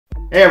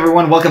Hey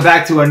everyone, welcome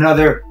back to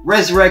another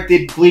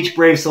Resurrected Bleach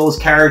Brave Souls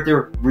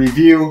character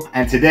review,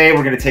 and today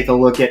we're going to take a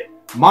look at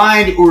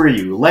Mind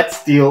URYU, Let's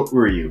Steal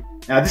URYU.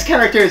 Now this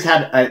character has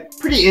had a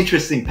pretty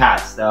interesting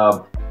past.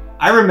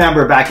 I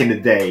remember back in the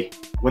day,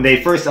 when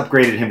they first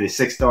upgraded him to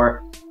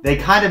 6-star, they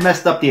kind of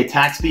messed up the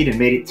attack speed and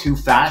made it too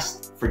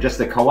fast for just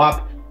the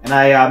co-op, and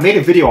I made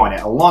a video on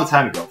it a long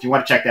time ago. If you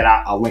want to check that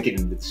out, I'll link it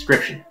in the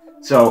description.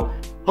 So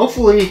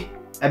hopefully,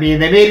 they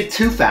made it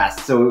too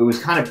fast, so it was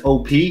kind of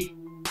OP.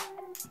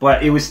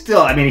 But it was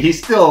still, he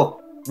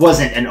still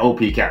wasn't an OP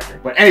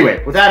character. But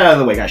anyway, with that out of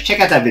the way, guys,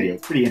 check out that video.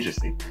 It's pretty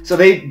interesting. So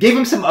they gave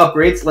him some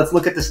upgrades. Let's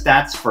look at the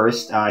stats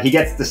first. He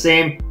gets the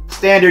same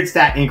standard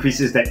stat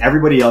increases that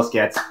everybody else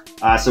gets.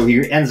 So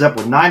he ends up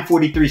with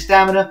 943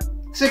 stamina,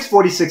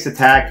 646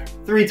 attack,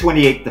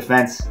 328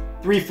 defense,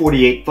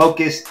 348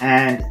 focus,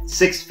 and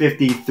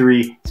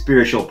 653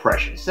 spiritual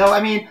pressure. So,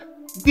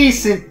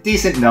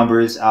 decent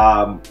numbers.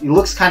 It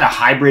looks kind of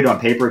hybrid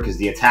on paper because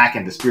the attack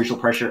and the spiritual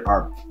pressure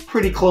are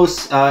pretty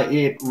close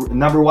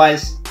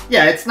number-wise.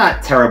 Yeah, it's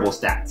not terrible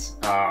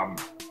stats.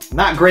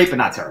 Not great, but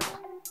not terrible.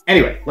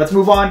 Anyway, let's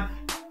move on.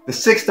 The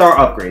 6-star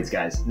upgrades,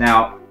 guys.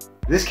 Now,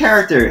 this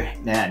character,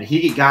 man,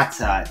 he got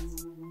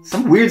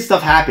some weird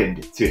stuff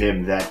happened to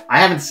him that I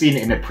haven't seen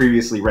in a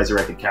previously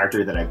resurrected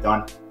character that I've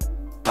done.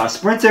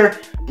 Sprinter,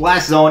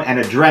 Blast Zone, and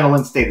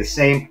Adrenaline stay the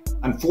same.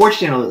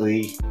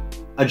 Unfortunately,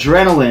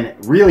 Adrenaline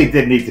really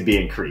did need to be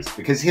increased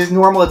because his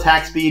normal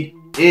attack speed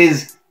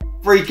is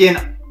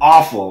freaking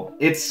awful.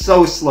 It's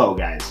so slow,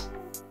 guys.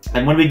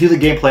 And when we do the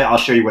gameplay, I'll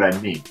show you what I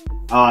mean.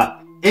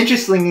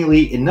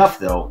 Interestingly enough,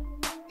 though,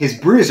 his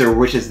Bruiser,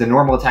 which is the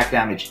normal attack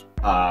damage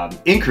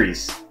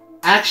increase,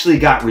 actually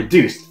got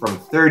reduced from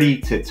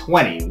 30 to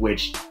 20,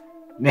 which,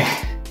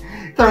 man,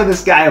 throw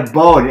this guy a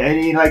bone.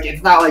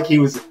 It's not like he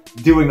was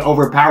doing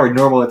overpowered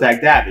normal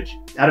attack damage.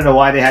 I don't know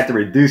why they had to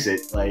reduce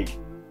it.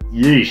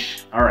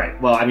 Yeesh. Alright,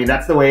 well,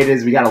 that's the way it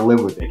is. We gotta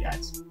live with it,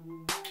 guys.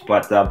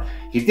 But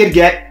he did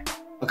get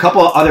a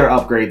couple of other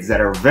upgrades that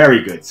are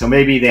very good, so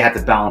maybe they had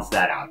to balance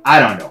that out. I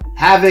don't know.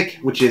 Havoc,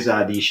 which is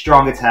the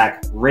strong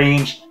attack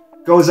range,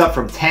 goes up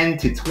from 10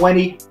 to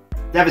 20.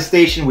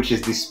 Devastation, which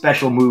is the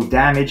special move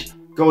damage,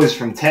 goes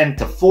from 10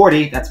 to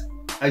 40. That's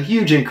a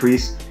huge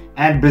increase.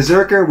 And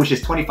Berserker, which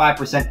is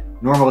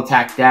 25% normal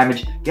attack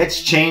damage,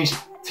 gets changed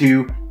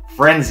to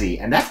Frenzy,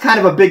 and that's kind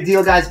of a big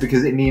deal, guys,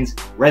 because it means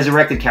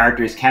resurrected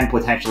characters can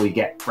potentially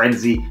get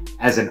Frenzy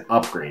as an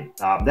upgrade.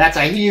 That's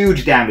a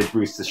huge damage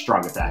boost to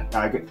strong attack.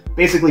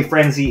 Basically,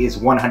 Frenzy is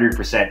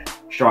 100%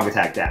 strong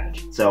attack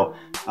damage. So,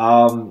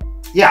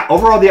 yeah,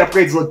 overall the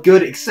upgrades look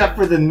good, except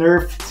for the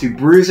nerf to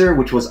Bruiser,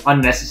 which was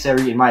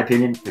unnecessary in my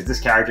opinion, because this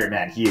character,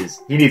 man, he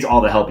needs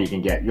all the help he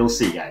can get. You'll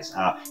see, guys.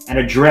 And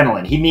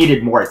Adrenaline, he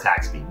needed more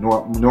attack speed,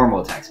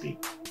 normal attack speed.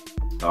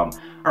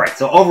 Alright,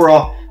 so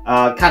overall,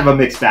 kind of a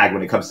mixed bag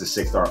when it comes to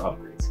 6-star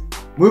upgrades.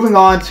 Moving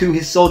on to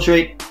his soul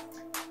trait.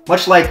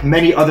 Much like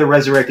many other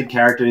resurrected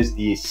characters,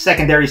 the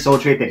secondary soul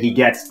trait that he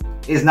gets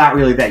is not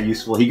really that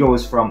useful. He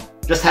goes from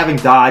just having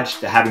dodge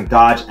to having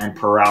dodge and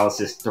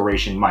paralysis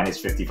duration minus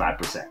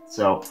 55%.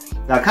 So,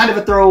 kind of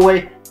a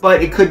throwaway,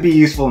 but it could be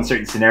useful in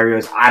certain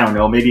scenarios. I don't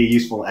know, maybe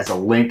useful as a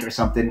link or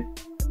something.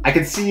 I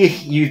could see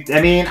you,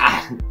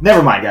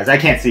 never mind, guys, I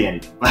can't see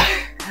anything.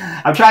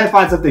 I'm trying to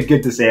find something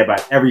good to say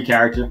about every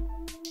character.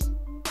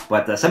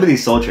 But some of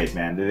these soul traits,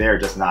 man, they're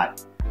just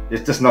not,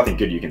 there's just nothing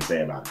good you can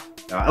say about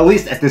them. At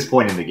least at this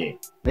point in the game.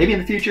 Maybe in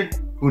the future,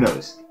 who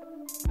knows.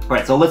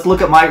 Alright, so let's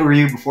look at my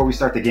URYU before we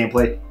start the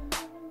gameplay.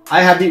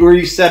 I have the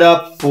URYU set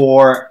up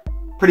for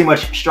pretty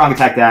much strong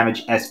attack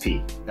damage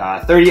SP.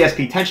 30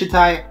 SP Tension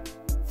Tai,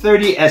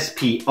 30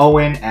 SP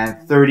Owen,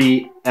 and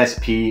 30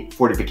 SP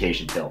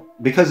Fortification Pill.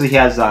 Because he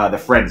has the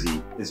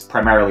Frenzy is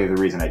primarily the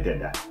reason I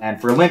did that. And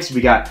for links,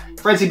 we got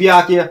Frenzy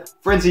Byakuya,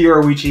 Frenzy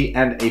Yoruichi,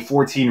 and a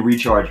 14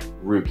 Recharge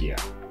Rukia.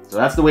 So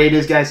that's the way it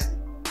is, guys.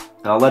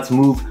 Let's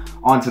move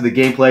on to the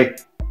gameplay.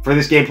 For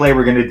this gameplay,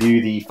 we're going to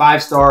do the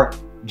 5-star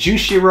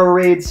Jushiro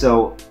raid.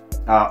 So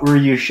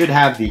URYU should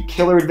have the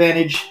Killer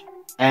advantage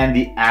and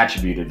the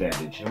Attribute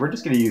advantage. And we're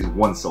just going to use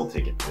one soul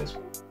ticket for this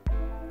one.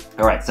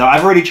 Alright, so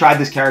I've already tried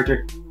this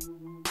character.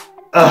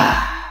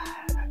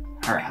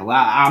 Alright, well,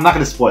 I'm not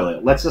going to spoil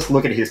it. Let's just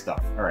look at his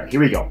stuff. Alright, here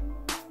we go.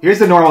 Here's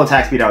the normal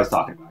attack speed I was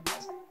talking about,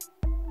 guys.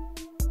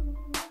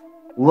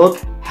 Look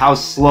how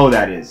slow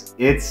that is.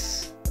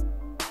 It's...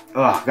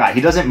 oh, God,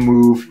 he doesn't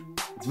move.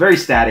 It's very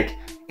static.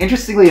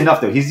 Interestingly enough,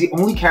 though, he's the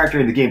only character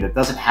in the game that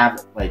doesn't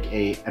have,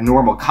 a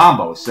normal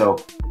combo. So,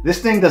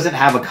 this thing doesn't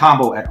have a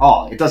combo at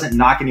all. It doesn't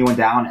knock anyone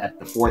down at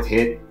the 4th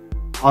hit.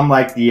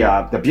 Unlike the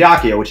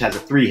Byakuya, which has a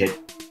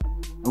 3-hit.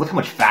 And look how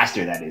much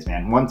faster that is,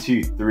 man. 1,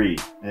 2, 3.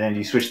 And then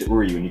you switch to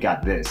URYU and you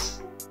got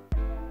this.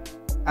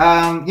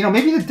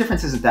 Maybe the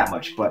difference isn't that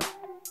much, but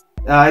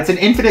it's an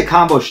infinite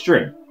combo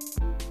string.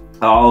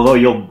 Although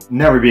you'll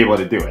never be able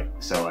to do it.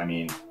 So, I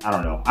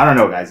don't know. I don't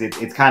know, guys.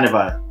 It's kind of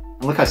a...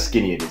 look how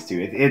skinny it is,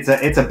 too.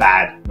 It's a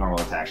bad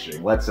normal attack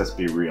string. Let's just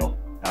be real.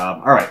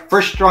 Alright,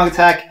 first strong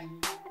attack.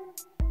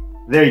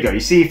 There you go. You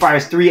see he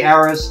fires 3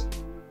 arrows.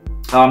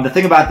 The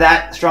thing about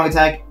that strong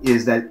attack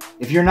is that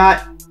if you're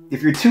not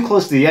if you're too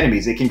close to the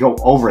enemies, it can go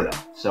over them.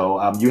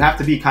 So you have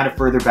to be kind of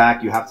further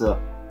back. You have to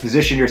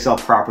position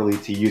yourself properly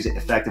to use it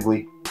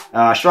effectively.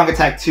 Strong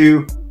Attack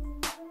 2,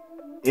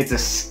 it's a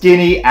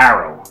skinny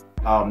arrow.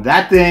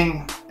 That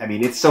thing, I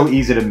mean, it's so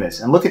easy to miss.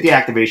 And look at the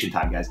activation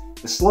time, guys.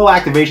 The slow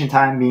activation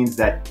time means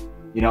that,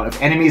 you know,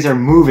 if enemies are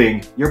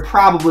moving, you're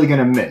probably going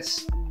to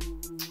miss.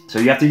 So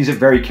you have to use it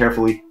very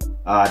carefully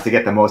to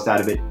get the most out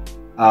of it.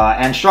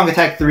 And Strong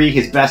Attack 3,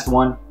 his best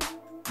one.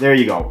 There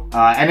you go.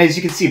 And as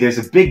you can see, there's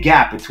a big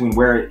gap between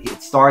where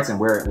it starts and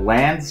where it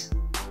lands.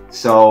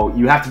 So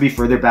you have to be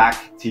further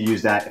back to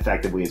use that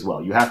effectively as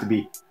well. You have to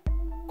be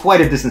quite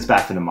a distance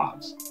back from the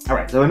mobs.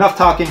 Alright, so enough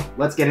talking.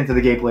 Let's get into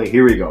the gameplay.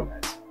 Here we go,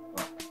 guys.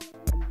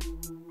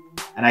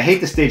 And I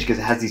hate this stage because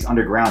it has these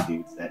underground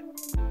dudes that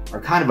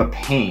are kind of a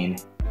pain.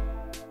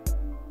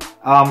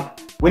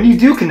 When you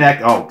do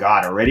connect... Oh,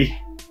 God, already?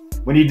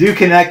 When you do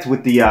connect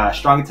with the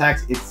Strong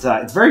Attacks, it's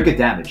very good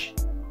damage.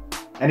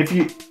 And if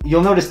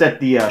you'll notice that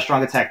the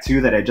Strong Attack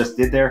 2 that I just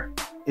did there,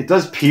 it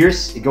does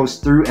pierce. It goes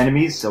through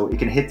enemies, so it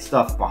can hit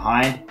stuff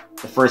behind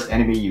the first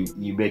enemy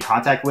you make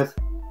contact with.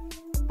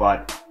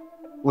 But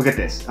look at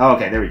this. Oh,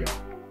 okay, there we go.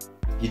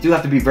 You do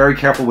have to be very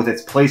careful with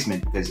its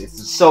placement because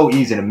it's so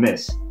easy to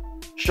miss.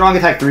 Strong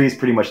Attack 3 is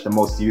pretty much the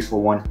most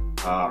useful one,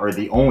 or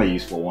the only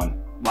useful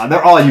one. Well,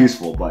 they're all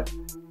useful, but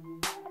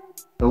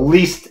the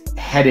least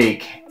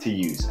headache to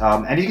use.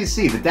 And you can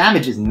see the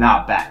damage is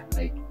not bad.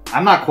 Like,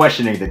 I'm not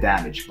questioning the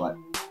damage, but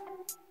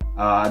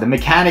the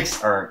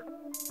mechanics are,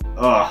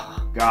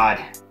 oh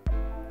God,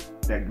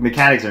 the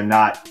mechanics are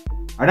not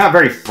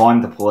very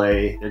fun to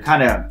play. They're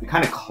kind of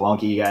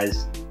clunky,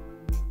 guys.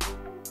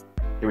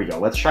 Here we go.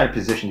 Let's try to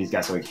position these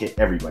guys so I can hit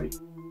everybody.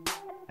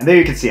 And there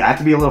you can see I have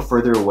to be a little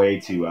further away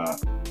to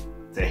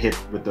hit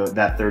with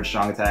that third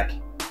strong attack.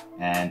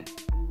 And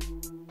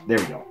there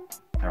we go.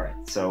 All right.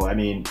 So I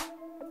mean,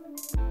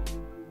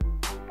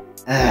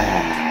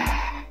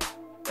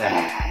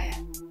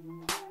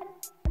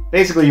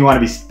 basically you want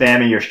to be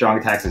spamming your strong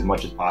attacks as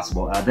much as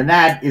possible. The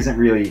NAD isn't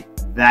really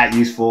that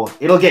useful.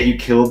 It'll get you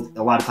killed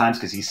a lot of times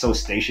because he's so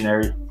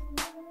stationary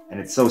and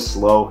it's so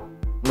slow.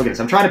 Look at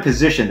this. I'm trying to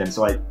position them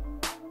so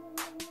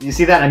you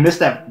see that? I missed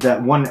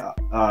that one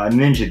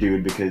ninja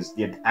dude because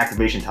the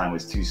activation time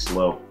was too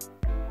slow.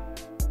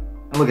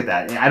 And look at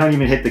that. I don't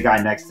even hit the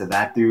guy next to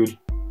that dude.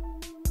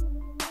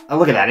 Oh,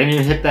 look at that. I didn't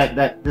even hit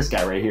this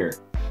guy right here.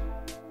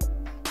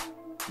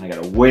 And I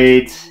gotta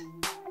wait.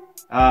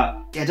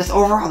 Yeah, just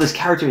overall, this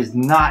character is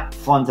not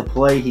fun to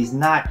play. He's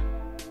not...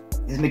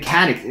 His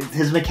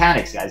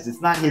mechanics, guys.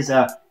 It's not his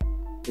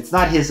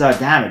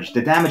damage.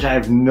 The damage I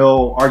have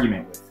no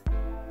argument with.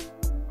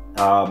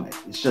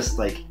 It's just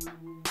like...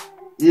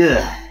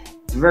 Yeah,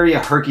 it's very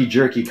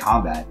herky-jerky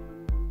combat.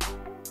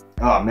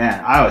 Oh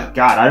man, oh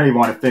God, I don't even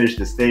want to finish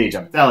the stage.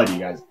 I'm telling you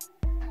guys.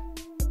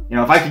 You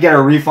know, if I could get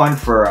a refund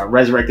for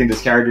resurrecting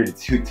this character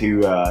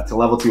to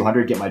level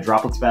 200, get my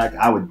droplets back,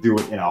 I would do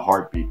it in a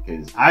heartbeat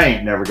because I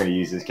ain't never gonna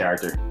use this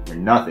character for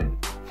nothing.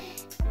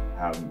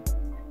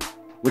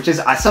 Which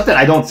is something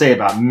I don't say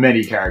about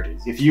many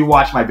characters. If you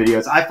watch my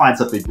videos, I find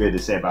something good to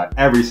say about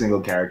every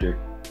single character.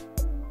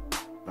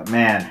 But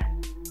man,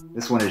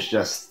 this one is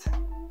just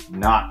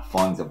not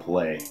fun to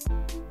play,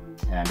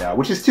 and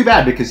which is too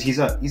bad because he's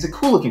a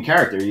cool looking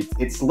character.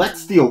 It's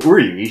Let's Steal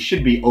Uryu. He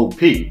should be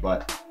OP,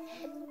 but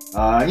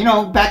you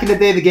know, back in the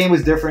day the game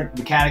was different,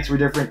 mechanics were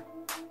different,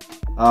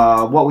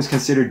 what was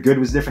considered good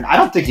was different. I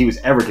don't think he was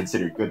ever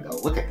considered good though.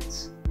 Look at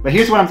this. But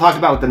here's what I'm talking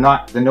about with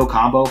the no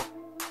combo.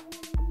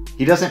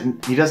 He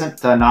doesn't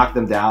knock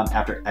them down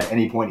at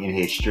any point in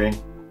his string.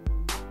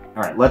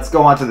 All right, let's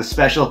go on to the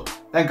special.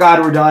 Thank God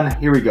we're done.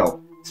 Here we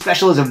go.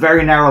 Special is a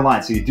very narrow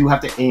line, so you do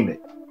have to aim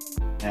it.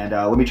 And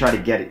let me try to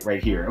get it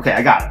right here. Okay,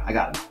 I got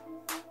him.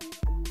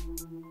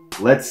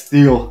 Let's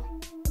steal.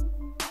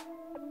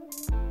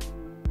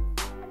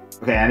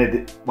 Okay,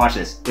 and watch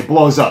this. It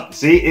blows up.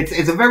 See,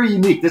 it's a very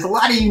unique. There's a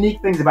lot of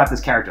unique things about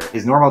this character.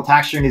 His normal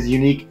attack string is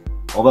unique,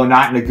 although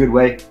not in a good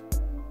way.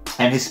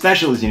 And his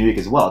special is unique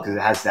as well because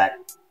it has that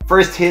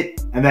first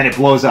hit and then it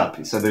blows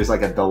up. So there's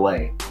like a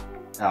delay.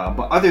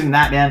 But other than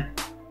that, man,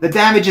 the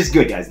damage is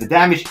good, guys. The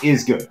damage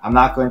is good. I'm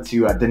not going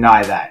to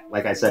deny that,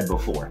 like I said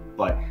before.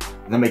 But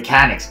the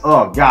mechanics,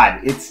 oh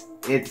God, it's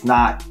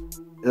not,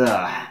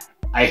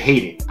 I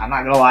hate it. I'm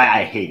not gonna lie,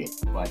 I hate it.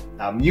 But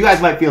you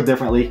guys might feel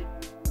differently.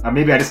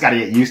 Maybe I just gotta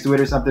get used to it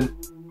or something.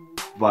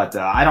 But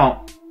I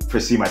don't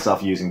foresee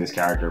myself using this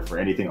character for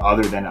anything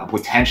other than a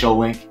potential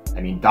link.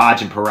 I mean,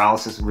 dodge and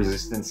paralysis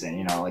resistance, and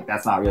you know, like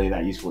that's not really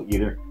that useful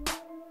either.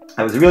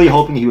 I was really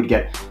hoping he would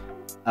get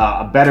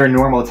a better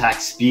normal attack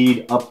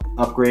speed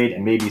upgrade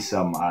and maybe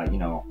some, you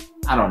know,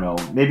 I don't know,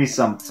 maybe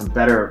some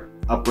better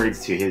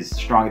upgrades to his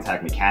strong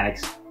attack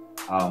mechanics.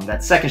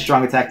 That second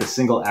strong attack, the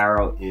single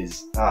arrow,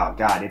 is, oh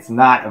God, it's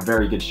not a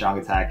very good strong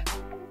attack.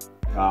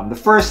 The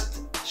first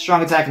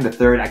strong attack and the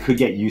third I could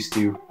get used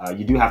to.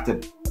 You do have to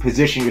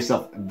position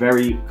yourself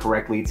very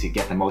correctly to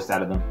get the most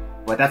out of them,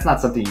 but that's not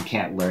something you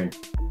can't learn.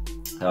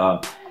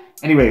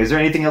 Anyway, is there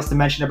anything else to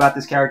mention about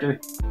this character?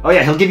 Oh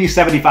yeah, he'll give you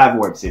 75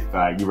 orbs if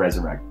you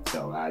resurrect,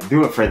 so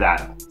do it for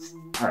that.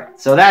 Alright,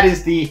 so that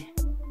is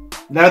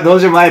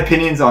those are my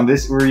opinions on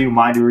this Uryu,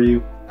 Mind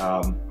Uryu.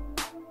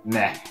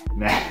 Meh.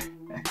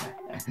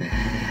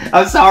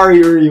 I'm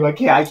sorry, Uryu.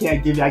 I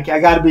can't give you. I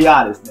gotta be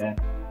honest, man.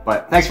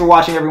 But thanks for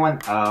watching, everyone.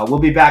 We'll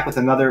be back with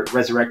another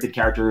Resurrected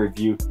character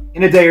review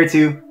in a day or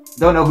two.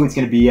 Don't know who it's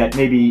gonna be yet.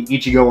 Maybe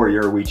Ichigo or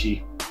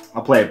Yoruichi.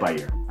 I'll play it by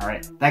ear. All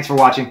right. Thanks for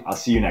watching. I'll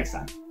see you next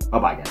time.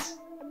 Bye-bye, guys.